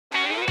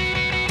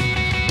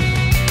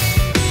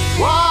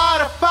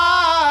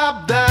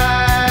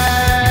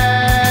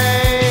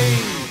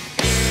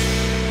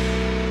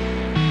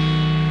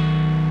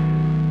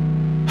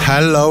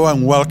Hello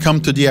and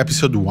welcome to the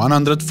episode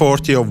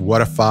 140 of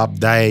What a Fab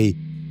Day.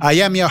 I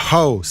am your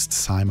host,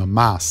 Simon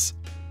Mas.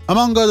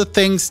 Among other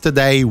things,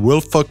 today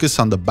we'll focus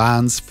on the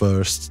band's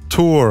first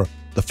tour,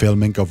 the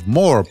filming of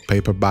more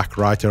Paperback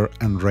Writer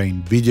and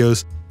Rain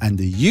videos, and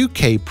the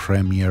UK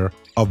premiere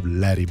of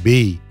Let It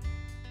Be.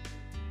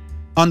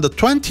 On the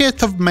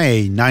 20th of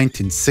May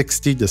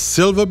 1960, the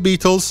Silver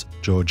Beetles,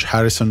 George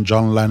Harrison,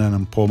 John Lennon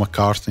and Paul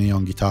McCartney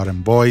on guitar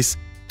and voice,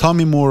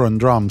 Tommy Moore on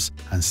drums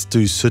and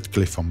Stu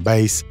Sutcliffe on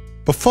bass,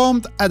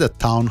 performed at a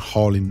town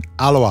hall in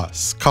Alloa,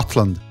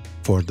 Scotland,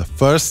 for the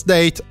first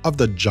date of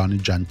the Johnny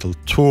Gentle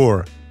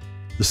tour.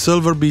 The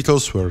Silver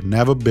Beetles were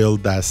never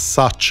billed as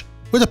such,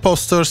 with the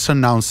posters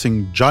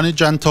announcing Johnny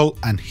Gentle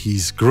and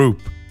his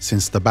group,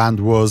 since the band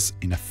was,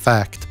 in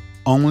effect,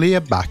 only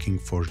a backing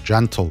for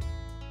Gentle.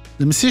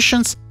 The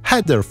musicians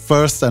had their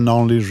first and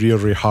only real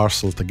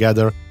rehearsal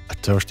together, a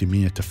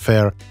 30-minute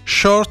affair,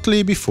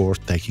 shortly before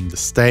taking the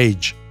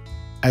stage.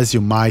 As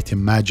you might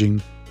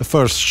imagine, the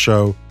first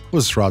show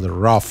was rather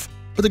rough,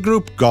 but the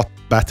group got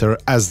better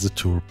as the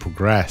tour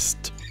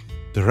progressed.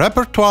 The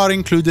repertoire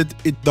included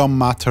It Don't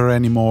Matter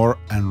Anymore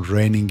and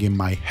Raining in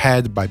My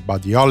Head by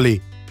Buddy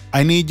Holly,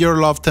 I Need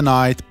Your Love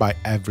Tonight by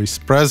Elvis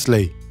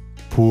Presley,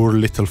 Poor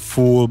Little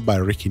Fool by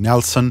Ricky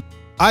Nelson,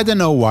 I Don't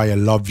Know Why I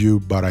Love You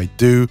But I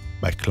Do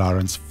by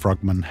Clarence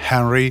Frogman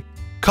Henry,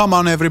 Come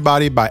On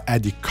Everybody by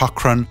Eddie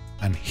Cochran,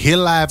 and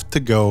He'll Have to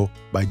Go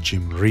by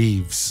Jim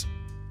Reeves.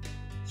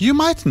 You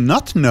might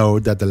not know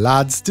that the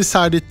lads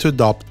decided to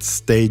adopt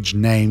stage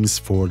names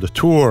for the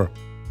tour.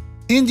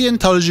 In the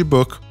anthology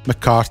book,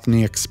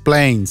 McCartney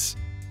explains,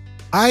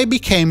 I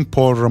became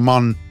Paul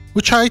Ramon,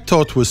 which I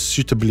thought was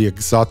suitably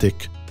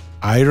exotic.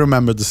 I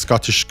remember the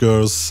Scottish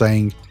girls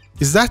saying,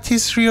 is that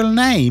his real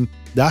name?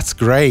 That's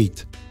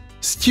great.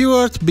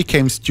 Stuart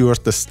became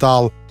Stuart de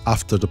Stael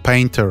after the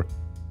painter.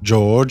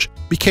 George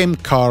became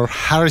Carl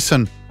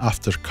Harrison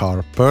after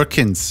Carl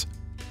Perkins.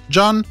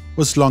 John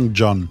was Long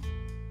John.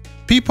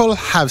 People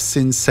have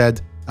since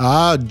said,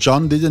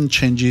 John didn't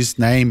change his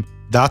name,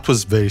 that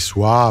was very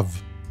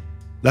suave.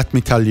 Let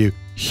me tell you,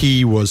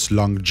 he was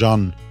Long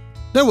John.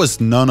 There was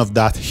none of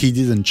that, he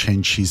didn't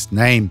change his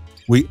name.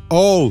 We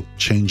all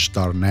changed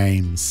our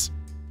names.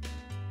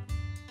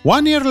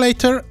 1 year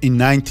later, in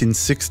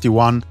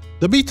 1961,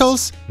 the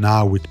Beatles,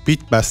 now with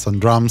Pete Best on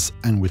drums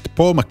and with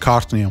Paul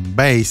McCartney on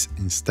bass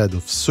instead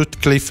of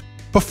Sutcliffe,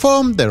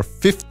 performed their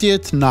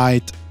 50th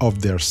night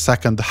of their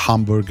second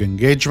Hamburg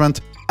engagement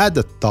at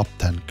the Top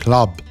 10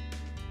 Club.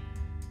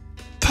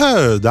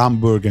 Third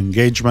Hamburg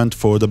engagement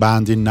for the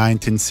band in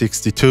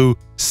 1962,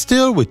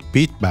 still with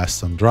Pete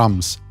Best on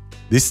drums.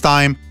 This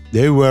time,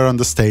 they were on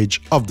the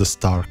stage of the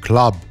Star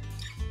Club.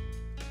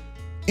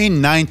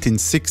 In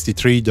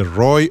 1963, the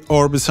Roy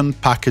Orbison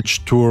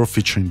package tour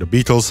featuring the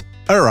Beatles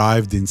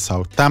arrived in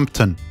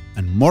Southampton,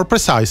 and more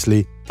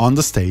precisely, on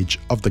the stage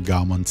of the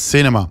Gaumont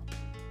Cinema.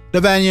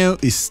 The venue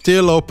is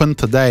still open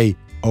today,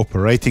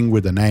 operating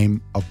with the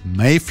name of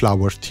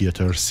Mayflower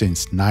Theatre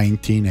since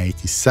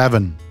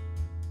 1987.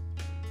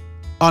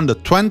 On the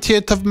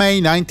 20th of May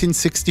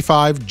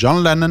 1965,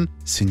 John Lennon,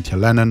 Cynthia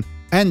Lennon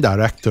and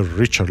director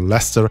Richard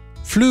Lester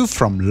flew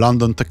from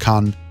London to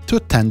Cannes to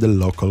attend the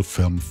local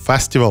film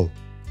festival.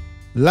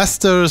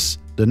 Lester's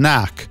The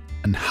Knack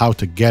and How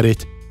to Get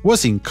It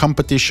was in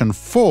competition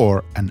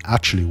for, and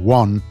actually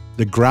won,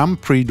 the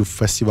Grand Prix du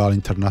Festival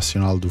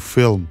International du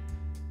Film.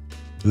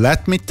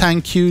 Let me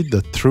thank you,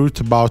 the Truth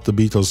About the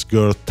Beatles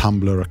Girl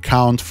Tumblr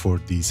account, for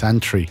this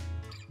entry.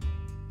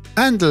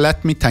 And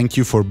let me thank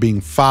you for being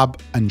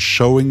fab and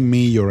showing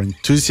me your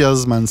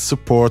enthusiasm and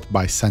support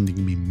by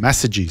sending me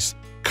messages,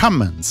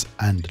 comments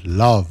and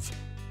love.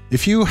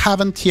 If you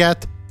haven't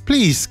yet,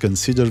 please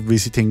consider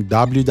visiting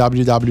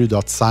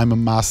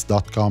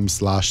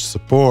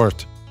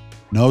www.simonmas.com/support.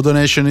 No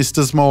donation is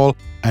too small,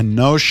 and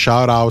no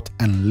shout-out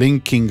and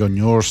linking on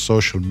your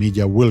social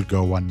media will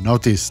go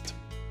unnoticed.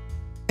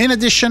 In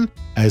addition,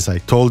 as I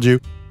told you,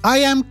 I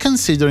am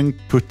considering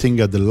putting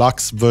a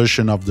deluxe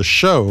version of the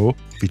show,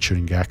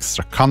 featuring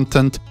extra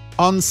content,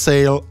 on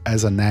sale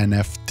as an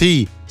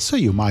NFT, so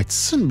you might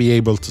soon be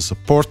able to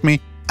support me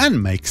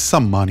and make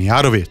some money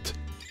out of it.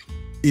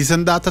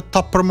 Isn't that the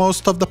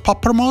toppermost of the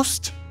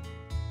poppermost?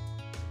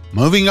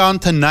 Moving on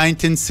to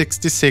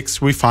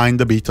 1966, we find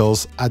the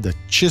Beatles at the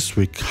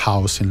Chiswick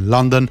House in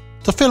London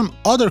to film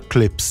other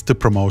clips to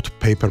promote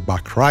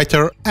Paperback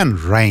Writer and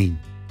Rain.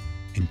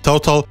 In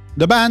total,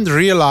 the band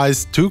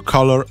realized 2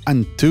 color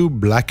and 2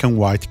 black and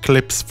white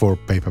clips for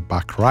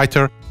Paperback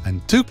Writer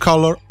and 2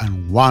 color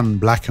and 1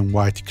 black and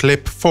white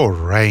clip for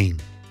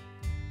Rain.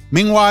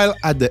 Meanwhile,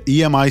 at the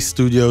EMI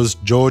studios,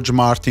 George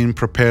Martin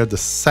prepared a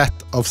set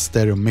of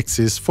stereo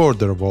mixes for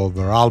the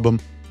Revolver album,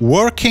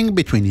 working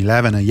between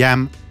 11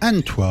 AM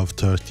and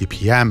 12:30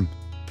 PM.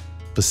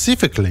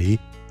 Specifically,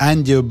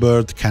 And Your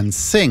Bird Can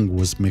Sing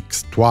was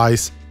mixed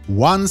twice,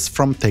 once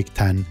from take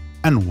 10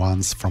 and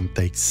once from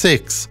take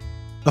 6.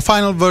 The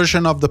final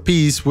version of the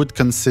piece would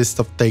consist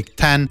of take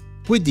 10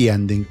 with the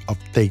ending of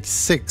take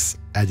 6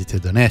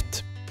 edited on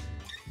it.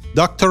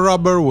 Dr.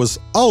 Rubber was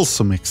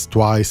also mixed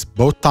twice,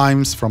 both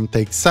times from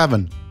take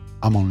 7.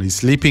 I'm Only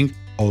Sleeping,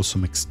 also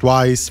mixed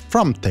twice,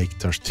 from Take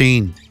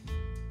 13.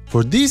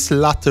 For these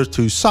latter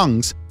two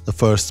songs, the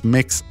first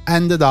mix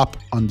ended up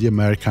on the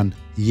American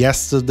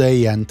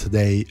Yesterday and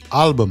Today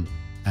album,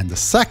 and the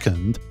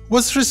second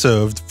was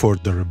reserved for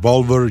the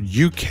Revolver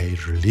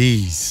UK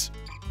release.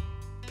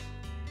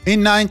 In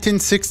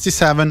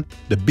 1967,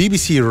 the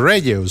BBC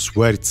Radio's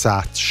Where It's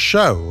At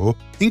show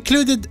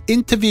included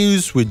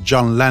interviews with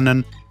John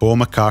Lennon, Paul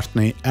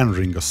McCartney and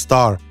Ringo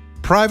Starr,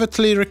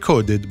 privately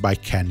recorded by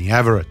Kenny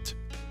Everett.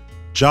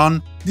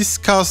 John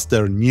discussed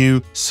their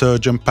new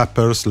Sgt.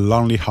 Pepper's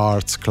Lonely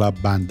Hearts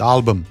Club Band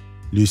album,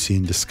 Lucy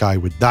in the Sky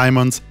with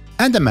Diamonds,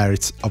 and the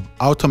merits of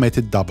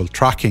automated double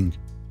tracking.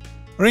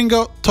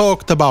 Ringo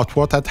talked about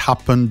what had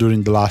happened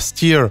during the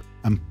last year,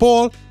 and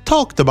Paul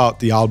talked about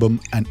the album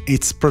and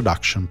its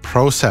production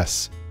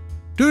process.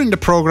 During the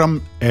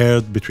program,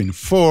 aired between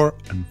 4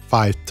 and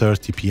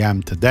 5:30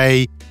 p.m.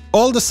 today,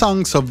 all the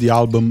songs of the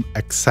album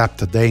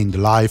except A Day in the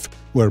Life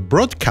were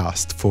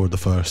broadcast for the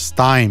first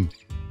time.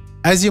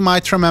 As you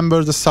might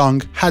remember, the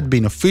song had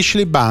been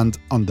officially banned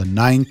on the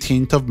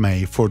 19th of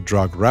May for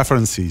drug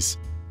references.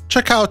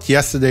 Check out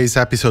yesterday's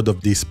episode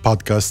of this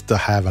podcast to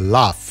have a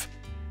laugh.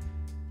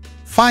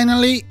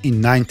 Finally,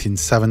 in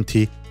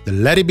 1970, the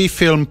Let It Be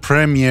film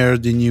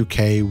premiered in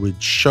UK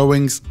with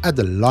showings at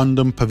the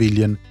London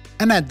Pavilion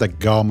and at the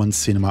Gaumont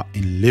Cinema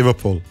in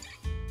Liverpool.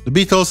 The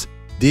Beatles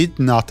did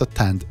not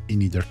attend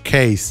in either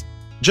case,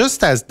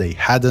 just as they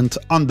hadn't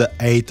on the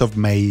 8th of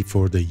May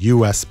for the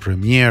US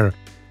premiere,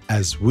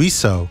 as we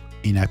saw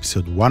in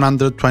episode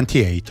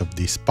 128 of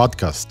this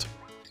podcast.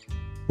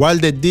 While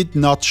they did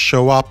not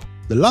show up,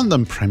 the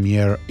London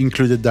premiere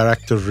included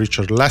director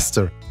Richard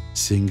Lester,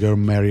 singer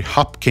Mary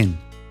Hopkin,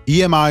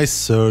 EMI's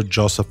Sir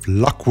Joseph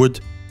Lockwood,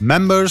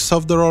 members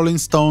of the Rolling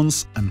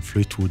Stones and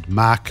Fleetwood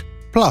Mac,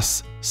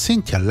 plus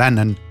Cynthia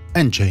Lennon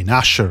and Jane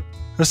Asher,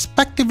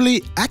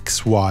 respectively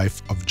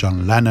ex-wife of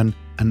John Lennon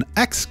and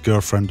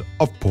ex-girlfriend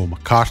of Paul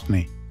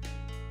McCartney.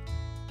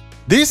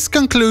 This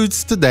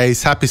concludes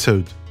today's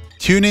episode.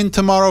 Tune in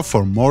tomorrow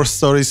for more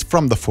stories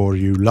from the four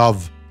you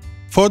love.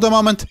 For the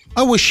moment,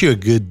 I wish you a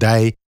good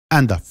day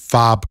and a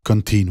fab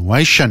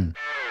continuation.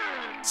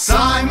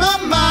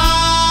 Simon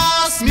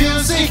Mas,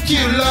 music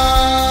you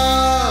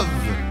love.